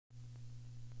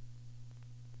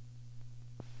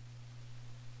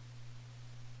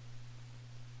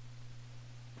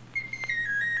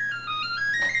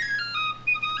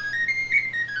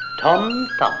Tom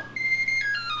Thumb.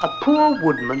 A poor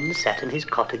woodman sat in his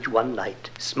cottage one night,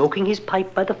 smoking his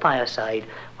pipe by the fireside,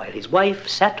 while his wife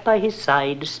sat by his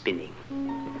side spinning.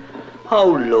 "How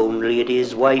lonely it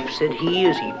is, wife," said he,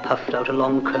 as he puffed out a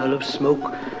long curl of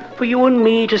smoke, "for you and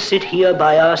me to sit here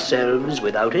by ourselves,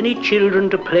 without any children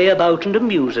to play about and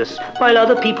amuse us, while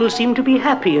other people seem to be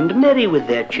happy and merry with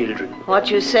their children."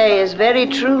 What you say is very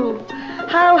true.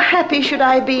 How happy should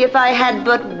I be if I had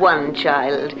but one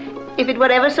child? If it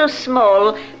were ever so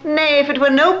small, nay, if it were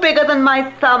no bigger than my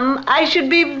thumb, I should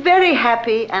be very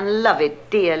happy and love it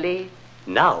dearly.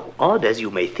 Now, odd as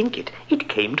you may think it, it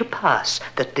came to pass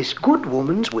that this good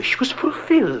woman's wish was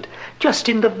fulfilled, just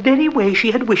in the very way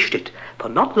she had wished it, for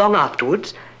not long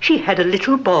afterwards she had a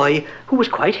little boy who was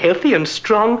quite healthy and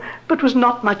strong, but was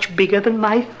not much bigger than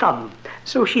my thumb.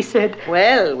 So she said,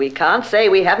 "Well, we can't say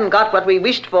we haven't got what we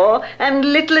wished for, and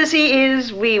little as he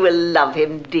is, we will love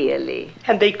him dearly."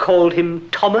 and they called him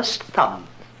Thomas Thumb.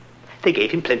 They gave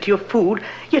him plenty of food,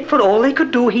 yet for all they could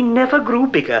do he never grew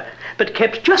bigger, but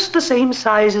kept just the same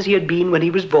size as he had been when he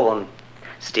was born.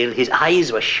 Still his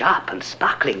eyes were sharp and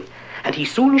sparkling, and he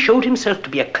soon showed himself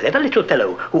to be a clever little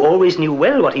fellow who always knew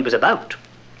well what he was about.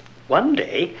 One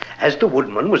day, as the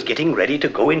woodman was getting ready to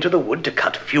go into the wood to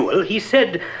cut fuel, he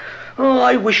said, "Oh,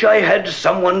 I wish I had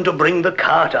someone to bring the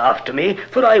cart after me,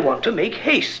 for I want to make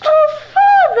haste." "Oh,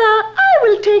 Father, I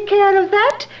will take care of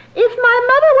that. If my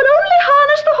mother will only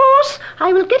harness the horse,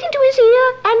 I will get into his ear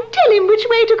and tell him which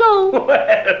way to go."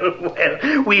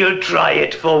 Well, we'll try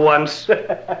it for once.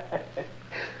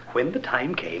 When the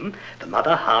time came, the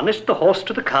mother harnessed the horse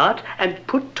to the cart and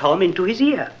put Tom into his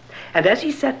ear. And as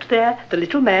he sat there, the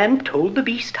little man told the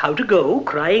beast how to go,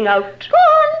 crying out, "Go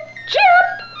on, cheer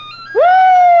up!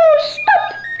 Whoa,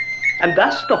 stop!" And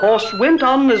thus the horse went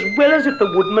on as well as if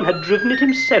the woodman had driven it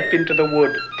himself into the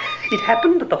wood. It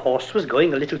happened that the horse was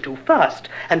going a little too fast,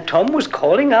 and Tom was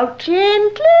calling out,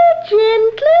 "Gently,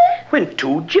 gently," when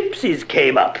two gypsies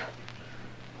came up.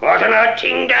 "What an odd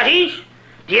thing that is.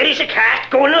 There is a cart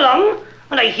going along,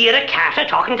 and I hear a cat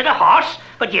talking to the horse,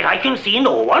 but yet I can see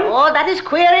no one." "Oh, that is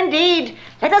queer indeed.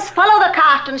 Let us follow the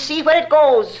cart and see where it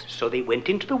goes." So they went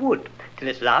into the wood, till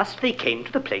at last they came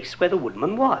to the place where the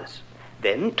woodman was.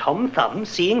 Then Tom Thumb,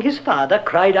 seeing his father,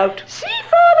 cried out, "See,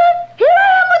 Father, here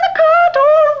I am with the cart,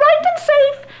 all right and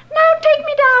safe. Now take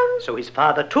me down." So his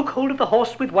father took hold of the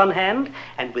horse with one hand,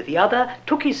 and with the other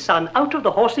took his son out of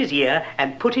the horse's ear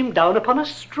and put him down upon a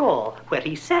straw, where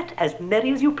he sat as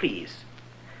merry as you please.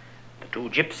 The two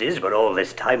gypsies were all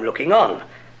this time looking on,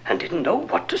 and didn't know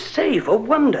what to say for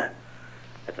wonder.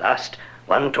 At last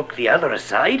one took the other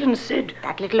aside and said,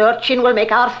 "That little urchin will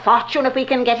make our fortune if we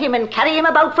can get him and carry him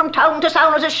about from town to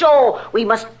town as a show. We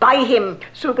must buy him."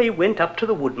 So they went up to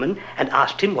the woodman and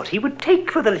asked him what he would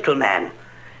take for the little man.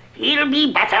 "He'll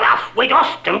be better off with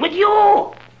us than with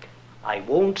you." "I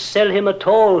won't sell him at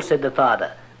all," said the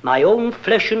father. "My own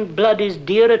flesh and blood is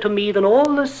dearer to me than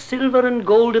all the silver and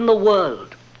gold in the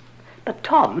world." But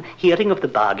Tom, hearing of the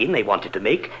bargain they wanted to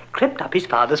make, crept up his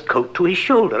father's coat to his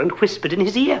shoulder and whispered in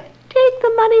his ear, "Take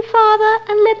the money, Father,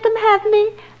 and let them have me.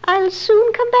 I'll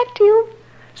soon come back to you."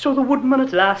 So the woodman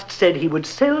at last said he would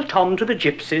sell Tom to the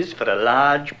gypsies for a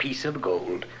large piece of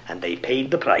gold, and they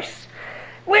paid the price.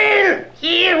 "Well,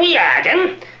 here we are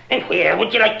then. And where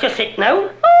would you like to sit now?"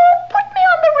 "Oh, put me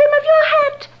on the rim of your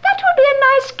hat. That will be a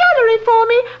nice gallery for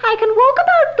me. I can walk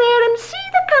about there and see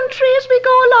the country as we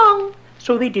go along."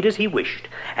 So they did as he wished,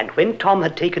 and when Tom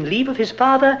had taken leave of his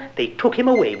father, they took him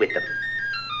away with them.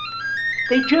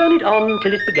 They journeyed on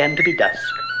till it began to be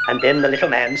dusk, and then the little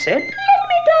man said, "Let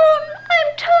me down.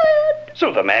 I'm tired."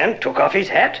 So the man took off his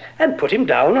hat and put him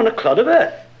down on a clod of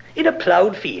earth in a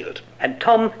ploughed field, and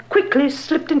Tom quickly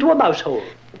slipped into a mouse hole.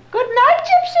 "Good night,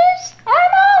 gypsies.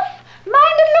 I'm off.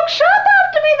 Mind and look sharp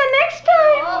after me the next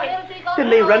time." Then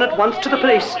they ran at once to the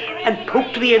place and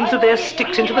poked the ends of their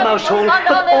sticks into the mouse hole,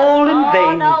 but all in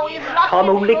vain. Tom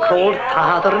only crawled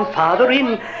farther and farther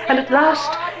in, and at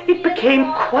last it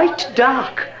became quite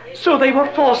dark, so they were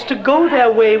forced to go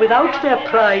their way without their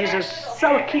prize, as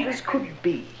sulky as could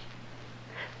be.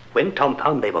 When Tom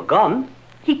found they were gone,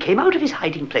 he came out of his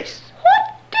hiding place. "What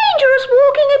dangerous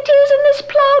walking it is in this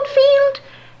ploughed field.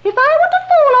 If I were to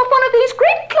fall off one of these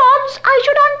great clods, I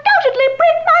should undoubtedly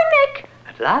break my neck."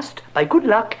 At last, by good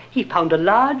luck, he found a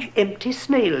large empty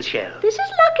snail shell, "This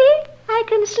is lucky. I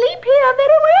can sleep here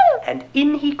very well." and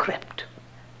in he crept.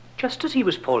 Just as he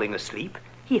was falling asleep,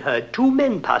 he heard two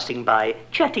men passing by,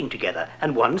 chatting together,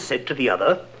 and one said to the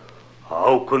other,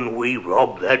 "How can we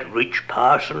rob that rich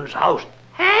parson's house?"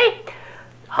 "Hey?"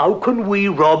 "How can we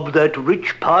rob that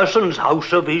rich parson's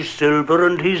house of his silver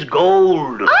and his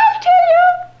gold?" "I'll tell you."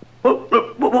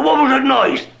 What was that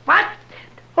noise? "What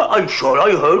I'm sure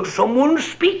I heard someone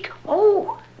speak.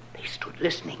 Oh, they stood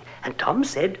listening, and Tom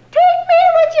said, Take me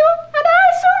with you, and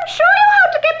I'll soon show you how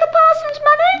to get the parson's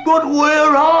money. But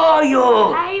where are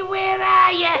you? Hey, where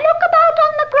are you? Look about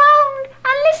on the ground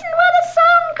and listen where the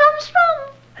sound comes from.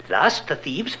 At last the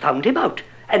thieves found him out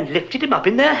and lifted him up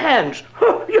in their hands.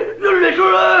 Oh, you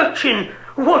little urchin.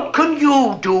 What can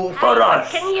you do for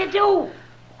us? What can you do?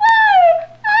 Why,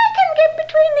 I can get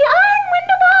between the iron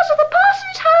window bars of the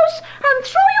parson's house and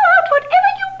throw you out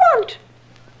whatever you want.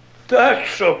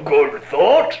 That's a good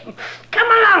thought.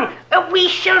 Come along, we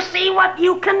shall see what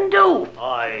you can do.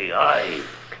 Aye, aye.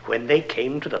 When they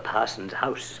came to the parson's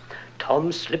house,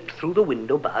 Tom slipped through the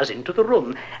window bars into the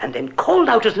room and then called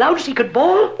out as loud as he could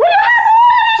bawl, "Will you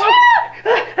have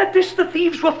all At this the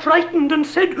thieves were frightened and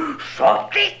said,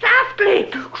 Softly,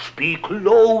 softly. Speak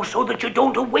low so that you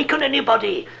don't awaken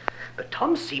anybody. But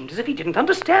Tom seemed as if he didn't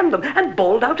understand them and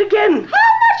bawled out again. How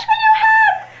much will you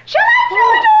have? Shall I throw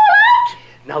it all out?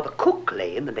 Now the cook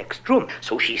lay in the next room,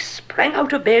 so she sprang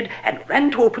out of bed and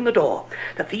ran to open the door.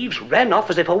 The thieves ran off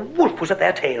as if a wolf was at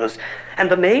their tails, and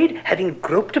the maid, having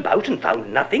groped about and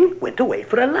found nothing, went away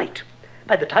for a light.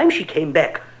 By the time she came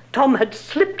back, Tom had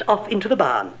slipped off into the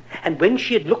barn, and when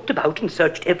she had looked about and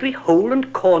searched every hole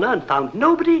and corner and found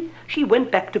nobody, she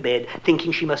went back to bed,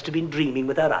 thinking she must have been dreaming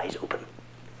with her eyes open.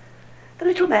 The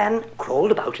little man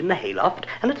crawled about in the hayloft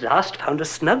and at last found a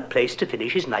snug place to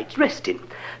finish his night's rest in.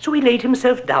 So he laid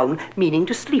himself down, meaning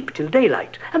to sleep till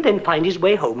daylight, and then find his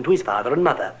way home to his father and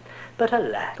mother. But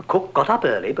alas, the cook got up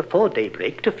early before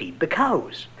daybreak to feed the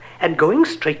cows, and going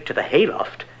straight to the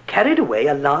hayloft, carried away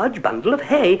a large bundle of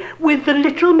hay with the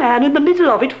little man in the middle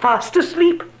of it fast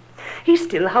asleep. He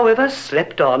still, however,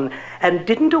 slept on and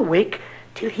didn't awake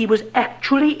till he was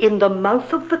actually in the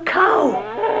mouth of the cow.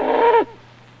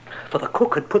 For the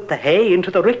cook had put the hay into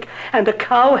the rick, and the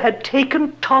cow had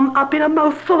taken Tom up in a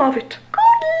mouthful of it.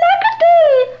 Good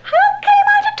leggedy! How came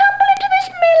I to tumble into this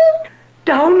mill?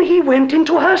 Down he went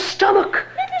into her stomach.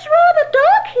 It is rather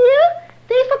dark here.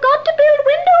 They forgot to build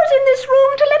windows in this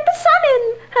room to let the sun in.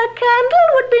 A candle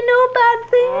would be no bad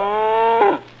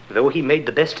thing. Though he made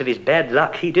the best of his bad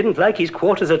luck, he didn't like his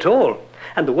quarters at all.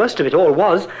 And the worst of it all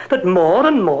was that more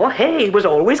and more hay was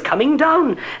always coming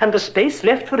down, and the space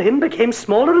left for him became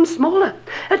smaller and smaller.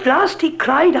 At last he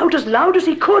cried out as loud as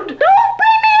he could, "Don't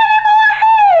bring me any more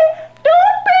hay!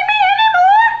 Don't bring me any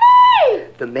more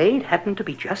hay!" The maid happened to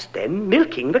be just then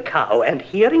milking the cow, and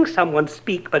hearing someone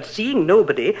speak but seeing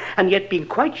nobody, and yet being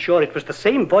quite sure it was the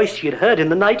same voice she had heard in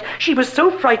the night, she was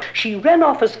so frightened she ran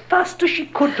off as fast as she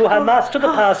could to her master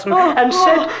the parson and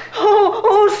said,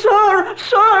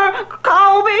 Sir,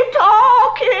 cow be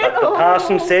talking. But the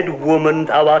parson said, "Woman,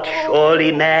 thou art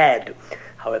surely mad."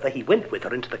 However, he went with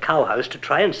her into the cowhouse to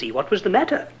try and see what was the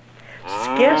matter.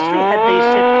 Scarcely had they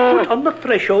set foot on the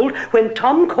threshold when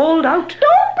Tom called out,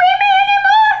 "Don't bring me any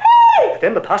more hay!"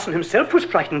 Then the parson himself was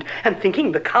frightened, and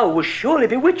thinking the cow was surely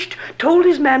bewitched, told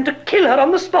his man to kill her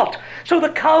on the spot. So the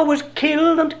cow was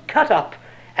killed and cut up,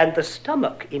 and the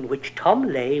stomach in which Tom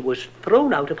lay was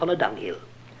thrown out upon a dunghill.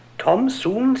 Tom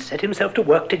soon set himself to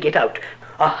work to get out.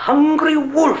 A hungry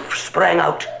wolf sprang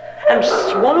out and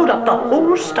swallowed up the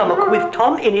whole stomach with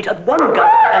Tom in it at one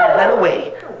gulp and ran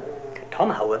away. Tom,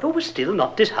 however, was still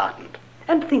not disheartened,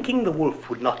 and thinking the wolf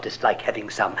would not dislike having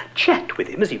some chat with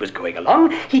him as he was going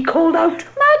along, he called out,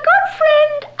 My good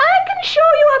friend, I can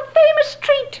show you a famous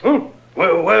treat.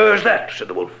 Where's that? Said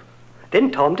the wolf. Then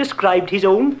Tom described his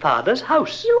own father's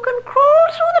house. You can crawl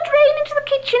through the drain into the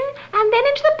kitchen, and then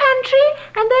into the pantry,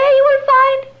 and there you will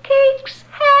find cakes,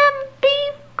 ham,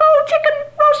 beef, cold chicken,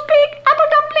 roast pig, apple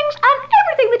dumplings, and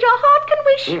everything that your heart can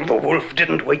wish. The wolf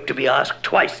didn't wait to be asked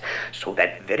twice, so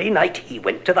that very night he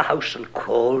went to the house and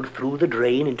crawled through the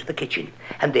drain into the kitchen,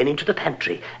 and then into the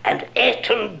pantry, and ate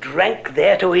and drank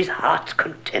there to his heart's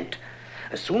content.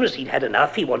 As soon as he'd had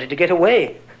enough, he wanted to get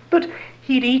away, but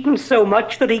he'd eaten so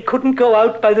much that he couldn't go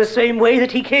out by the same way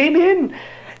that he came in.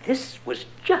 This was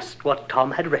just what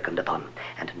Tom had reckoned upon,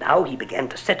 and now he began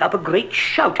to set up a great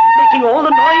shout, making all the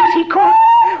noise he could.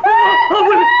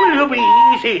 Will you be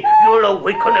easy? You'll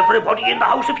awaken everybody in the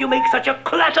house if you make such a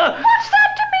clatter. What's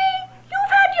that to me? You've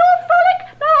had your frolic.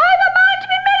 Now I've a mind to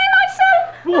be merry myself.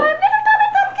 I'm little Tommy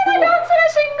Thumbkin, I dance and I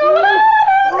sing.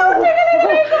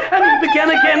 And he began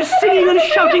again singing and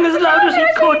shouting as loud as he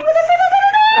could.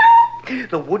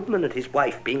 The woodman and his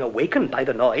wife, being awakened by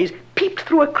the noise, peeped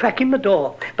through a crack in the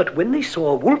door. But when they saw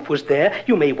a wolf was there,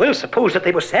 you may well suppose that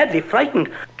they were sadly frightened.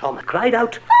 Tom cried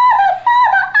out, Father,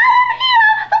 I am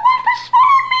here! The wolf has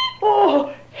swallowed me!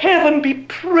 Oh, heaven be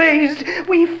praised!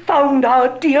 We've found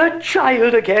our dear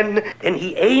child again. Then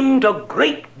he aimed a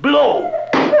great blow.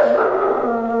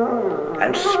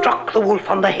 and struck the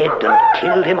wolf on the head and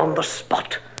killed him on the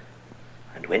spot.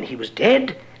 And when he was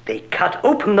dead, they cut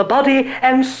open the body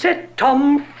and set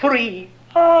Tom free.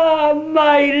 Ah,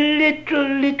 my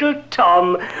little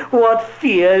Tom, what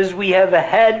fears we have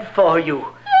had for you.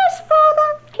 Yes,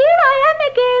 Father, here I am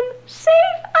again,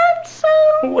 safe and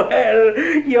sound. Well,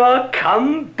 you're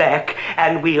come back,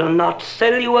 and we'll not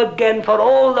sell you again for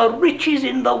all the riches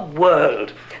in the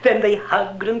world. Then they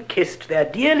hugged and kissed their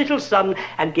dear little son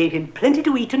and gave him plenty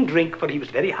to eat and drink, for he was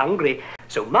very hungry.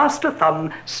 So Master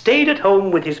Thumb stayed at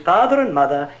home with his father and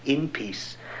mother in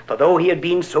peace. For though he had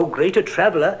been so great a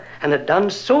traveller and had done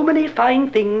so many fine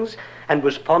things and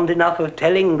was fond enough of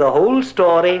telling the whole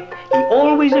story, he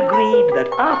always agreed that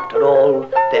after all,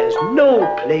 there's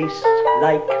no place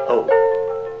like home.